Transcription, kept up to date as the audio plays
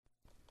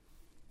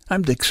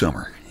I'm Dick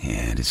Summer,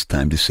 and it's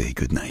time to say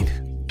goodnight.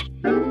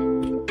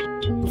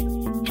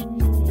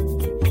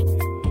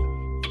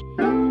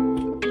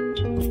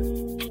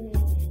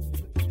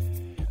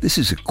 This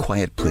is a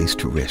quiet place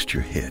to rest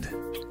your head,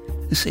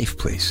 a safe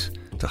place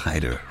to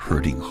hide a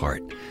hurting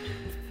heart,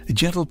 a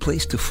gentle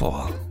place to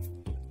fall.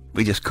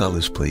 We just call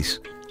this place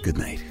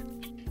goodnight.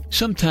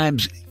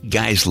 Sometimes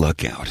guys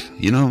luck out,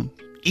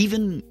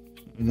 even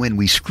when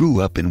we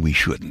screw up and we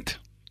shouldn't.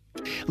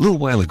 A little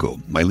while ago,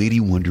 my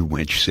Lady Wonder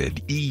Wench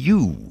said,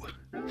 "You,"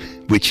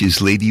 which is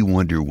Lady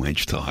Wonder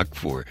Wench talk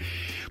for,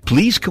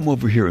 "Please come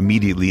over here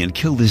immediately and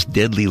kill this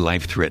deadly,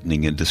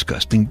 life-threatening, and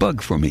disgusting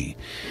bug for me."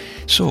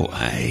 So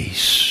I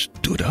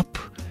stood up,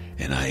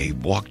 and I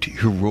walked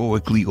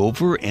heroically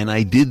over, and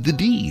I did the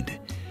deed,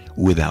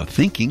 without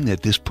thinking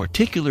that this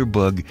particular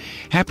bug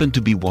happened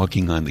to be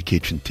walking on the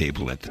kitchen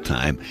table at the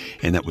time,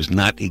 and that was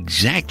not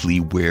exactly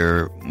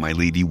where my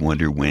Lady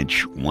Wonder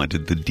Wench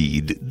wanted the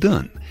deed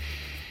done.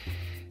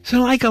 So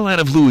like a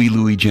lot of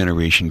Louie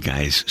generation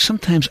guys,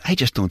 sometimes I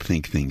just don't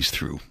think things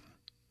through.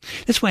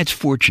 That's why it's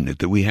fortunate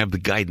that we have the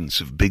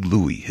guidance of Big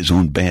Louie, his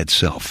own bad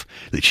self,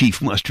 the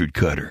chief mustard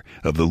cutter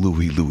of the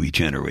Louie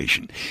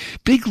generation.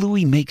 Big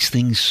Louie makes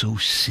things so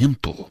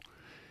simple.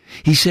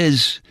 He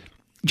says,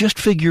 just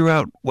figure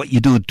out what you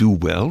don't do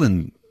well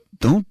and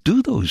don't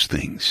do those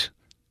things.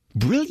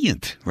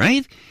 Brilliant,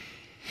 right?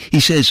 He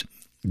says,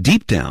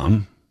 deep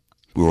down,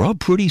 we're all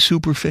pretty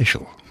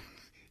superficial.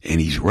 And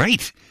he's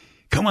right.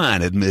 Come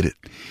on, admit it.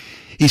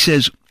 He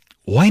says,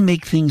 why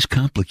make things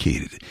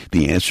complicated?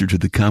 The answer to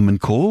the common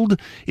cold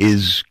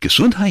is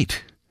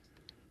Gesundheit.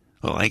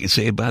 All I can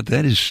say about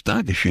that is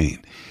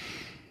Dankeschön.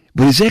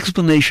 But his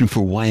explanation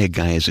for why a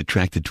guy is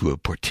attracted to a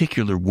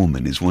particular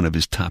woman is one of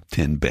his top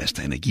 10 best,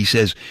 I think. He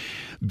says,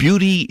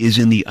 beauty is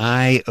in the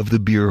eye of the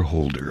beer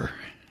holder.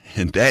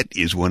 And that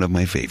is one of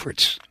my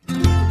favorites.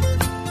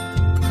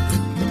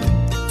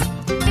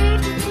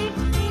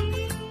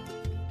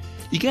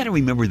 You got to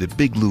remember that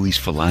Big Louie's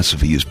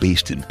philosophy is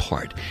based in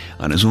part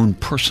on his own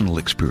personal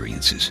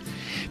experiences.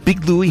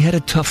 Big Louie had a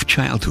tough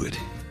childhood.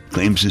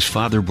 Claims his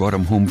father brought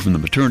him home from the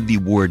maternity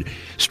ward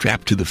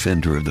strapped to the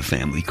fender of the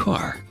family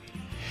car.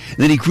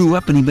 Then he grew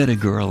up and he met a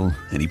girl,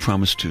 and he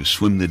promised to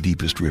swim the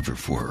deepest river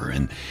for her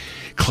and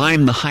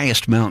climb the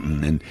highest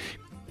mountain and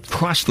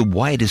cross the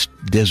widest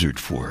desert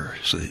for her.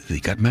 So they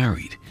got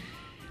married.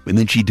 And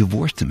then she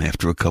divorced him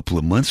after a couple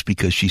of months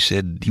because she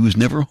said he was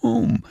never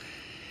home.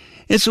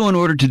 And so in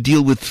order to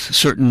deal with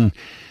certain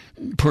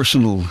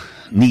personal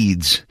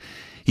needs,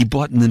 he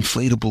bought an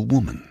inflatable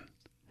woman.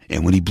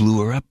 And when he blew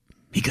her up,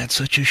 he got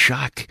such a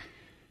shock.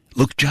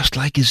 Looked just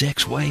like his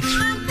ex-wife.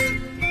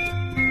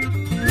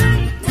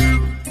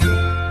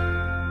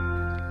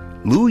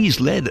 Louie's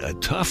led a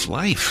tough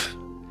life.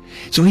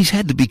 So he's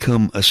had to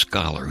become a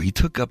scholar. He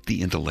took up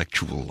the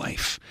intellectual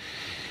life.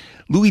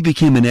 Louie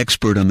became an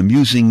expert on the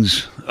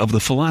musings of the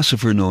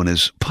philosopher known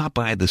as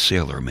Popeye the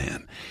Sailor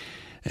Man.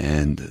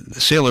 And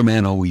the sailor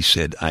man always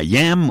said, I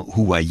am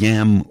who I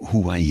am,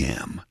 who I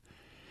am.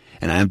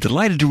 And I am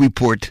delighted to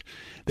report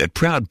that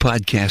proud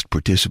podcast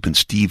participant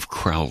Steve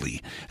Crowley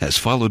has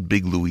followed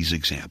Big Louie's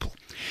example.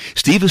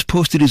 Steve has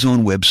posted his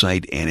own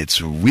website, and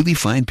it's a really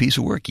fine piece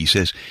of work. He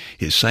says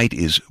his site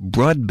is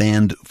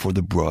Broadband for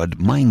the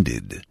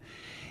Broad-Minded.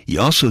 He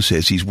also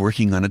says he's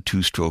working on a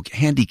 2-stroke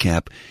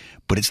handicap,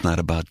 but it's not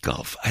about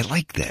golf. I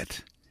like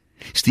that.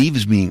 Steve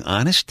is being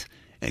honest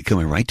and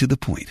coming right to the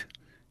point.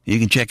 You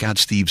can check out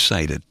Steve's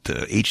site at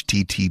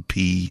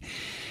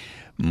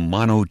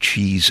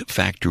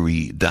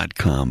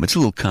http://monocheesefactory.com. It's a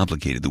little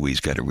complicated the way he's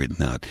got it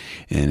written out,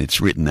 and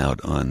it's written out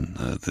on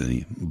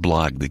the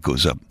blog that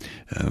goes up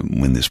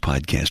when this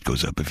podcast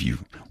goes up if you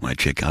want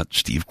to check out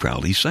Steve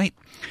Crowley's site.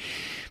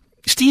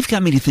 Steve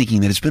got me to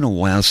thinking that it's been a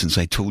while since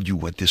I told you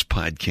what this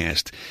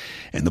podcast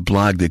and the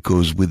blog that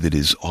goes with it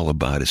is all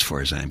about as far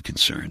as I'm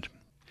concerned.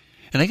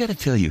 And I got to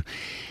tell you,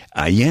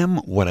 I am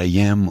what I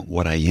am,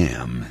 what I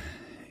am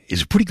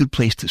is a pretty good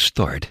place to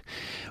start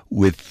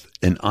with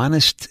an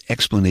honest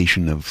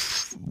explanation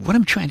of what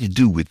I'm trying to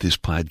do with this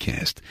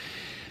podcast.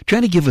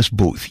 Trying to give us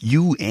both,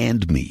 you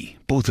and me,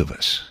 both of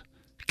us,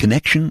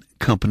 connection,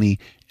 company,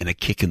 and a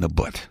kick in the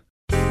butt.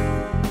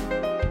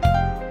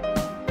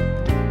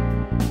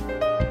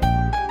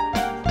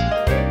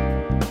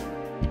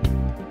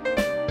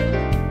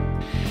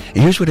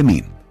 And here's what I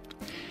mean.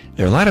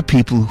 There are a lot of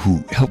people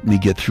who helped me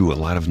get through a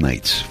lot of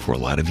nights for a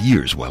lot of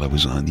years while I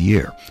was on the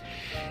air.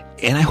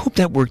 And I hope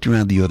that worked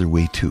around the other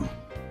way, too.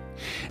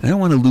 And I don't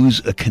want to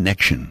lose a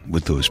connection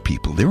with those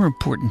people. They were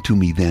important to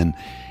me then,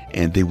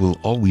 and they will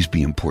always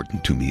be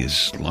important to me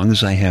as long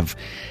as I have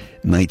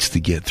nights to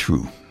get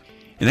through.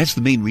 And that's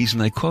the main reason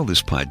I call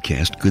this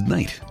podcast Good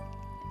Night,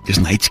 because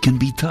nights can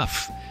be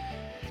tough.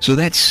 So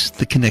that's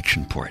the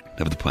connection part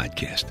of the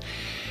podcast.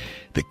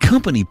 The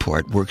company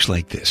part works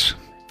like this.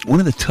 One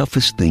of the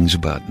toughest things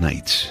about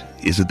nights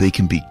is that they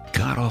can be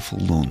god-awful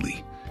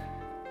lonely.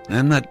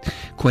 I'm not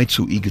quite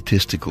so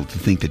egotistical to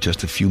think that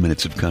just a few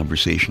minutes of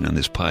conversation on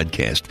this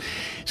podcast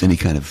is any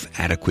kind of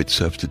adequate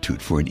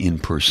substitute for an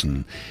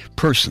in-person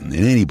person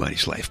in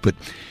anybody's life. But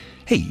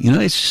Hey,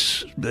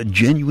 it's a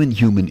genuine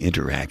human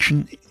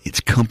interaction. Its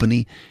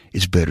company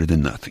is better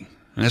than nothing.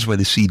 And that's why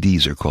the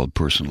CDs are called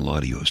personal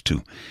audios,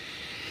 too.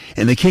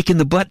 And the kick in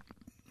the butt,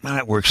 well,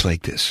 it works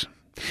like this.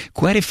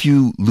 Quite a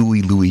few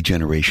Louie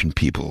generation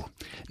people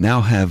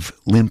now have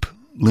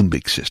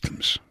limbic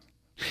systems.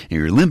 And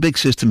your limbic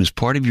system is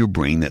part of your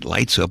brain that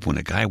lights up when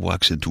a guy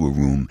walks into a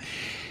room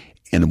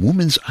and a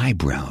woman's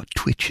eyebrow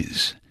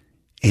twitches,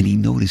 and he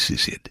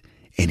notices it,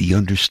 and he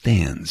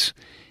understands,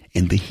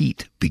 and the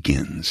heat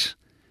begins.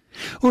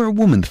 Or a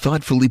woman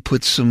thoughtfully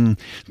puts some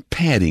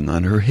padding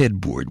on her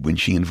headboard when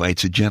she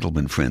invites a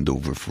gentleman friend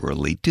over for a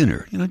late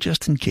dinner,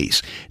 just in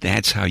case.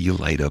 That's how you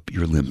light up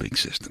your limbic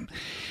system.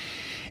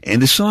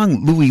 And the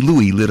song Louie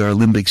Louie lit our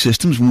limbic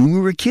systems when we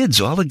were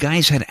kids. All the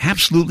guys had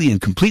absolutely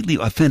and completely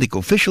authentic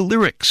official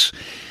lyrics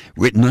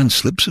written on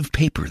slips of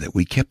paper that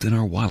we kept in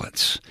our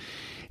wallets.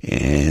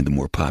 And the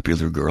more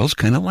popular girls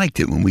kind of liked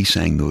it when we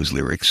sang those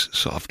lyrics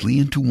softly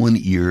into one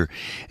ear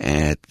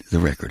at the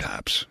record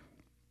hops.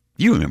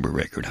 You remember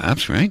record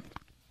hops, right?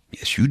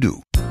 Yes, you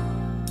do.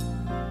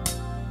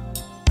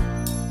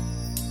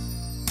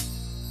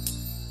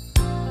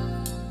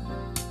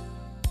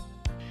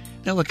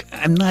 Now, look,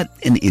 I'm not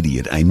an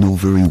idiot. I know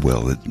very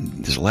well that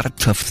there's a lot of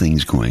tough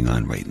things going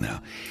on right now.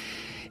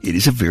 It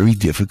is a very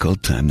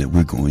difficult time that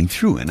we're going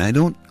through, and I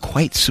don't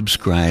quite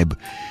subscribe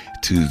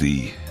to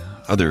the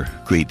other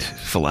great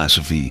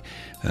philosophy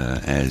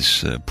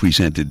as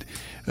presented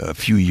a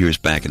few years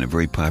back in a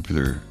very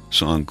popular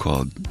song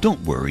called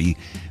Don't Worry,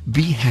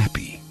 Be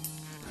Happy.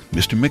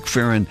 Mr. Mick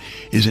Farren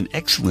is an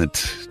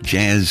excellent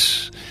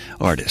jazz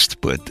artist,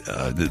 but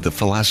the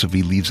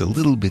philosophy leaves a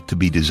little bit to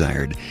be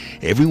desired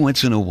every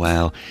once in a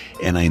while,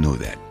 and I know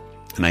that.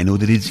 And I know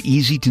that it's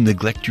easy to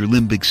neglect your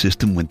limbic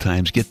system when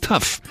times get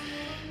tough.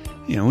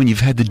 When you've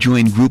had to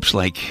join groups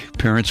like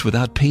Parents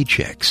Without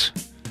Paychecks.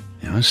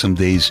 Some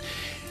days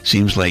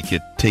seems like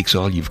it takes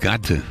all you've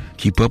got to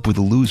keep up with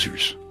the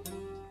losers.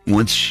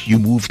 Once you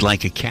moved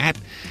like a cat,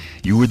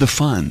 you were the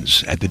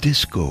Fonz at the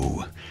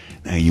disco.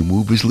 Now you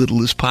move as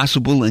little as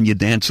possible and you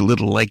dance a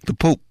little like the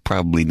Pope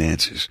probably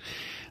dances.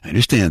 I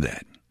understand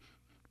that.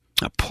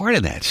 Now, part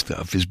of that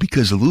stuff is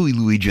because the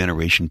Louie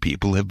generation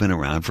people have been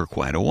around for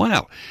quite a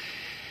while.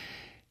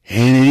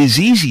 And it is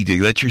easy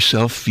to let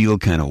yourself feel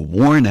kind of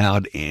worn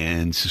out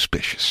and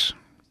suspicious.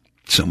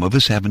 Some of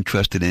us haven't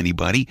trusted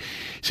anybody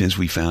since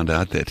we found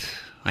out that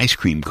ice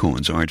cream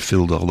cones aren't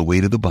filled all the way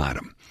to the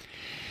bottom.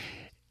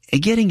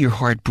 And getting your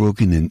heart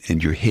broken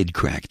and your head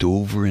cracked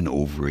over and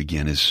over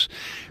again is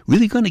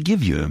really going to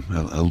give you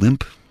a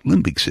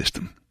limbic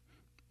system.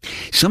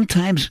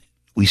 Sometimes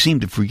we seem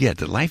to forget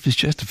that life is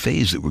just a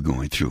phase that we're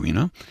going through,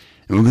 and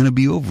we're going to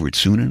be over it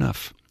soon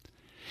enough.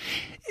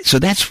 So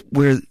that's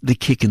where the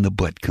kick in the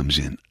butt comes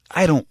in.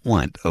 I don't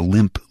want a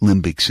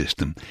limbic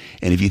system.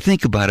 And if you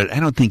think about it, I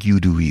don't think you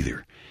do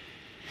either.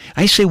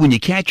 I say when you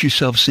catch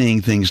yourself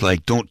saying things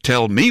like, "Don't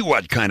tell me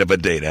what kind of a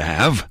day to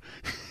have."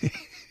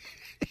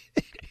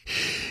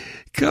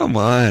 Come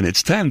on,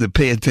 it's time to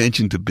pay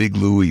attention to Big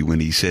Louie when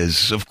he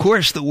says, "Of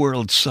course the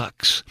world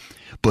sucks,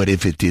 but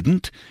if it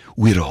didn't,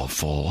 we'd all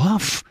fall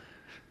off."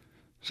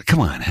 So come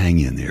on, hang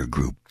in there,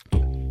 group.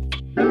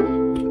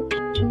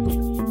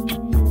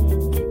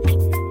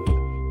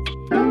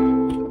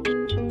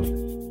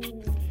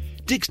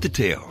 Dick's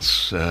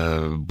Details,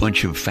 a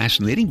bunch of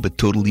fascinating but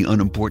totally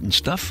unimportant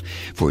stuff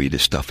for you to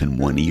stuff in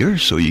one ear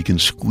so you can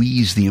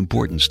squeeze the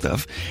important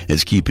stuff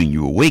that's keeping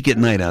you awake at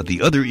night out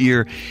the other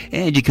ear,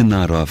 and you can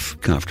nod off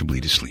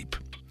comfortably to sleep.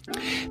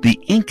 The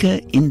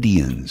Inca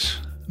Indians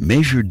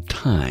measured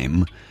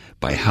time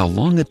by how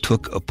long it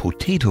took a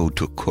potato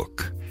to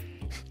cook.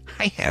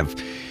 I have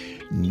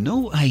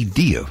no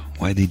idea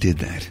why they did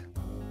that.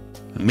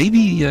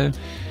 Maybe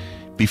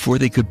before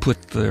they could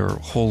put their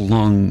whole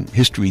long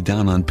history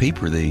down on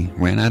paper, they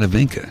ran out of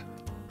Inca.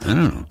 I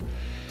don't know.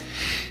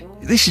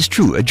 This is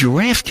true. A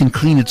giraffe can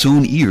clean its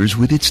own ears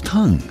with its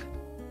tongue.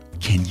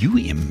 Can you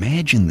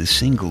imagine the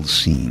single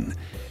scene?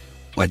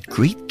 What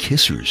great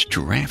kissers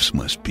giraffes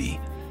must be.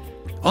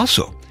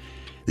 Also,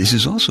 this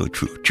is also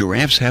true.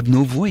 Giraffes have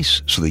no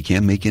voice, so they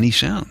can't make any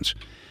sounds.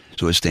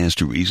 So it stands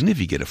to reason if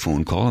you get a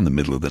phone call in the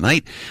middle of the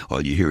night,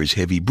 all you hear is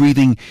heavy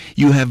breathing,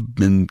 you have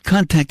been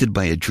contacted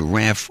by a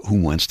giraffe who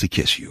wants to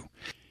kiss you.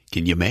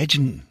 Can you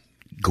imagine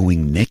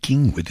going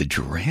necking with a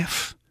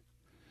giraffe?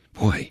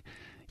 Boy,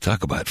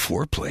 talk about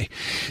foreplay.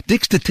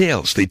 Dick's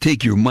Details, they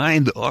take your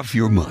mind off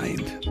your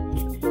mind.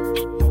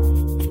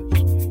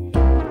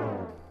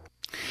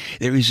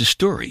 There is a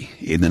story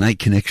in the Night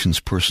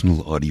Connections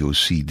personal audio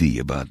CD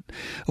about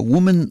a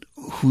woman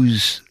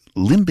whose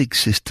limbic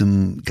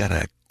system got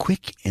a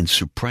quick and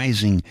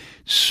surprising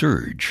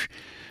surge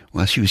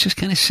while she was just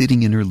kind of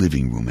sitting in her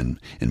living room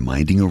and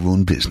minding her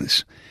own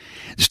business.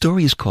 The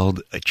story is called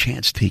A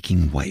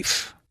Chance-Taking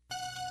Wife.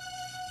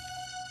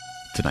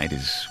 Tonight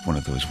is one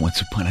of those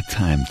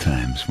once-upon-a-time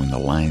times when the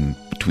line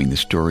between the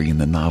story and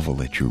the novel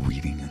that you're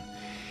reading and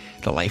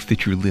the life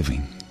that you're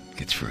living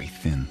gets very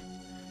thin.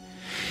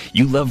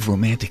 You love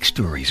romantic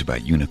stories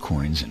about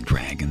unicorns and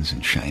dragons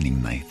and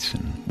shining knights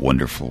and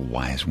wonderful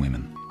wise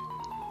women.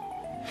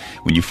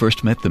 When you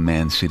first met the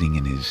man sitting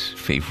in his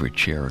favorite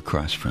chair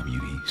across from you,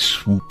 he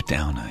swooped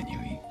down on you.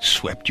 He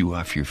swept you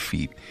off your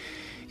feet.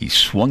 He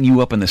swung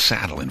you up in the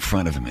saddle in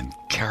front of him and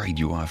carried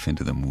you off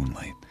into the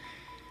moonlight.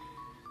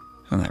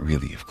 Well, not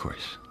really, of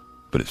course,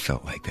 but it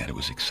felt like that. It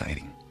was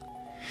exciting.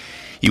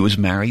 He was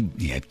married,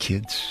 he had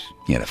kids,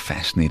 he had a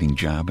fascinating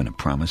job and a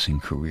promising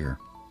career.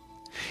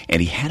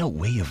 And he had a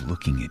way of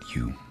looking at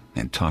you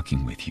and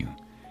talking with you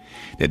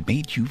that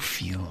made you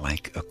feel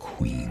like a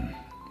queen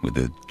with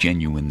a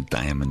genuine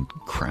diamond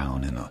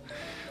crown and a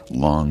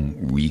long,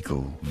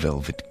 regal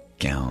velvet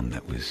gown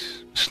that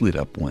was slid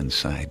up one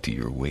side to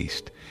your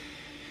waist.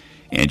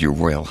 And your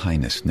Royal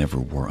Highness never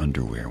wore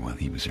underwear while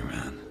he was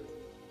around.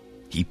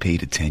 He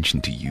paid attention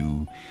to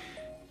you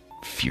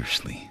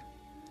fiercely.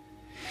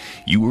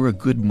 You were a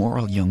good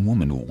moral young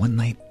woman, but one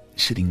night,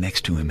 sitting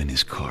next to him in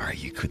his car,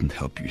 you couldn't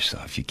help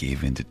yourself. You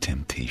gave in to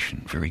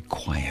temptation. Very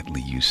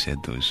quietly, you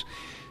said those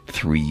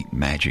 3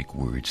 magic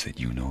words that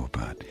you know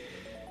about.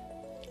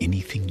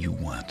 Anything you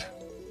want.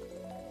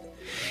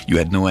 You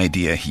had no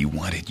idea he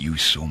wanted you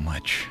so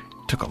much.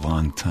 It took a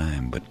long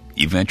time, but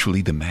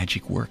eventually the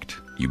magic worked.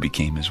 You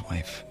became his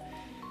wife.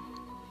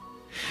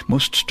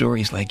 Most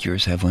stories like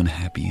yours have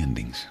unhappy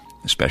endings,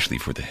 especially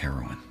for the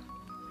heroine.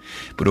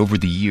 But over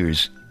the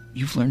years,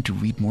 you've learned to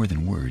read more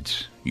than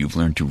words. You've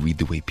learned to read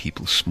the way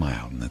people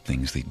smile and the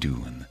things they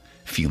do and the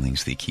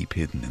feelings they keep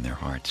hidden in their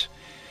hearts.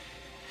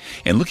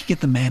 And looking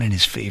at the man in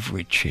his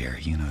favorite chair,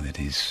 you know that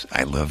his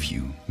I love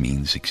you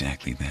means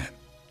exactly that.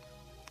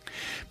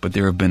 But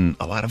there have been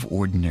a lot of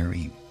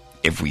ordinary,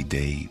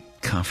 everyday,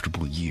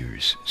 comfortable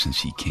years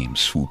since he came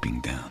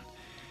swooping down.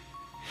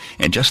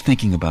 And just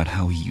thinking about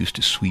how he used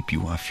to sweep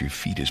you off your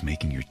feet is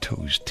making your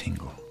toes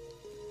tingle.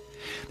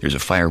 There's a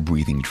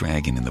fire-breathing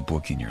dragon in the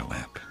book in your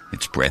lap.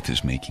 Its breath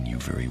is making you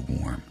very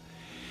warm.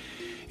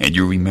 And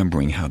you're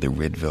remembering how the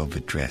red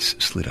velvet dress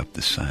slid up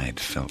the side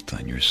felt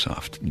on your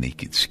soft,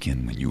 naked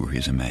skin when you were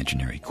his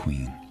imaginary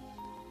queen.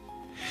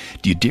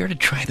 Do you dare to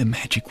try the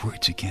magic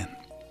words again?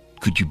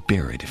 Could you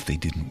bear it if they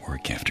didn't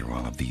work after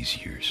all of these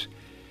years?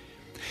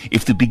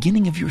 If the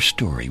beginning of your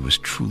story was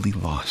truly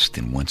lost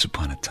in Once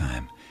Upon a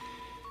Time,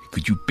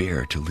 could you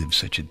bear to live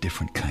such a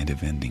different kind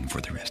of ending for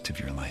the rest of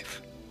your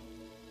life?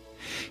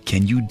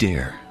 Can you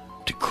dare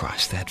to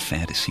cross that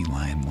fantasy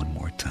line one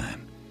more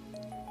time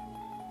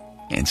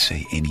and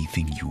say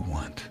anything you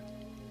want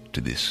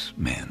to this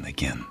man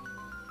again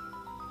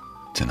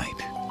tonight?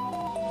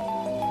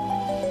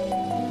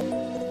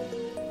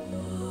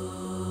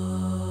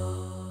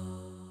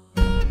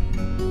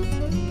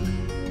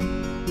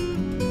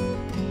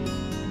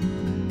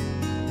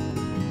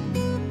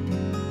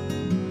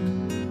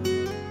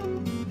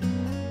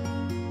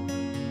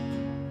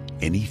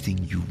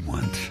 Anything you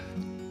want.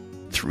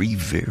 3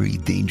 very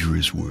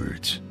dangerous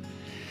words.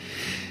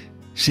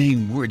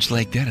 Saying words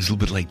like that is a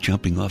little bit like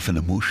jumping off an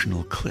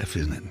emotional cliff,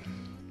 isn't it?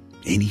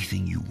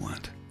 Anything you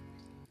want.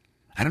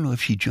 I don't know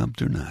if she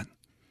jumped or not.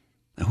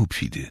 I hope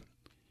she did,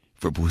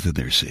 for both of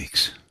their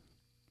sakes.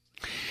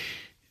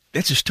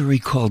 That's a story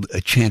called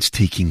A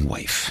Chance-Taking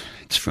Wife.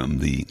 It's from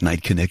the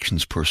Night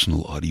Connections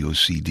personal audio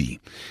CD.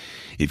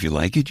 If you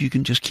like it, you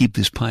can just keep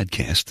this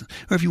podcast.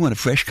 Or if you want a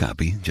fresh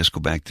copy, just go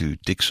back to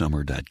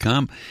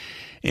dicksummer.com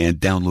and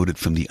download it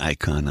from the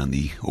icon on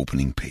the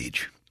opening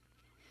page.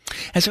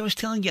 As I was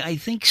telling you, I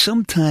think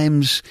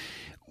sometimes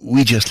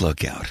we just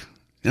luck out.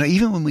 You know,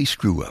 even when we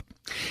screw up.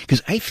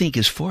 Because I think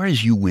as far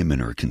as you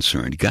women are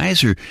concerned,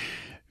 guys we're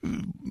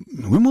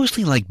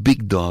mostly like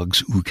big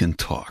dogs who can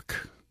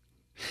talk.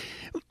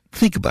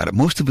 Think about it.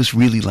 Most of us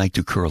really like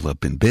to curl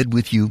up in bed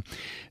with you.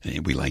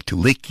 We like to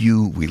lick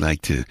you. We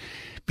like to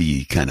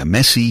be kind of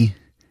messy.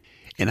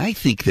 And I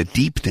think that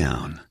deep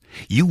down,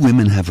 you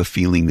women have a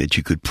feeling that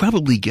you could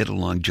probably get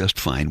along just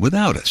fine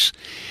without us.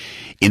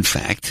 In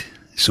fact,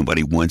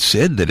 somebody once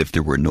said that if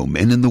there were no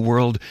men in the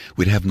world,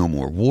 we'd have no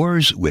more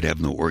wars, we'd have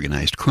no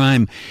organized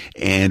crime,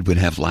 and we'd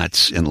have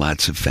lots and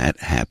lots of fat,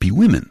 happy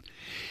women.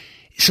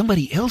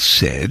 Somebody else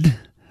said,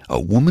 a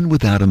woman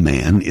without a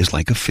man is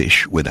like a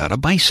fish without a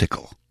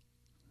bicycle.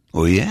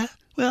 Oh yeah?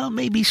 Well,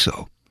 maybe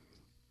so.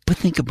 But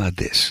think about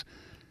this.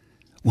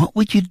 What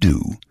would you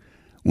do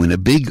when a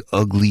big,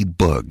 ugly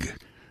bug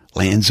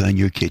lands on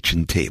your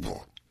kitchen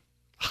table?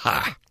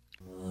 Ha!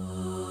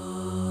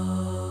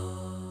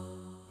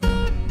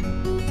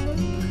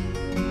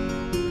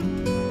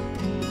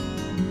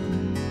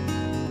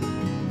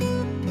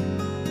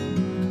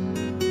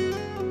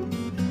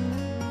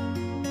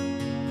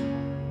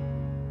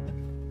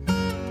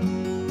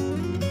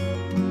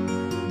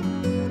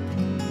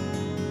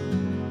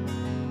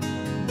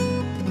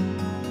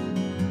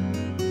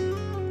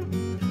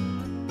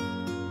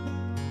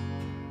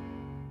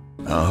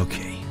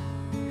 Okay,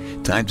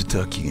 time to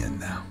tuck you in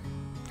now.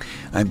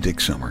 I'm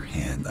Dick Summer,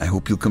 and I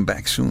hope you'll come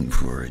back soon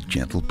for a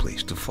gentle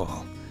place to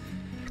fall.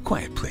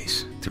 Quiet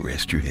place to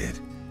rest your head.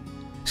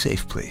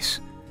 Safe place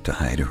to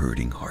hide a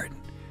hurting heart.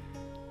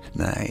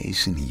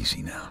 Nice and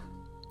easy now.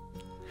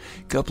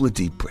 Couple of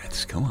deep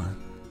breaths, come on.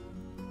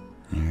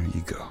 There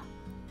you go.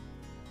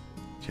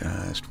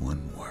 Just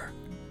one more.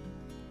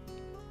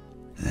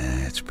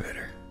 That's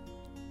better.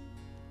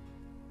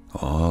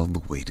 all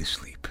the way to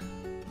sleep.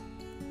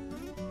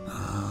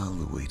 All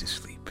the way to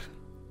sleep.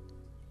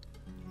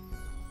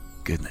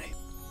 Good night.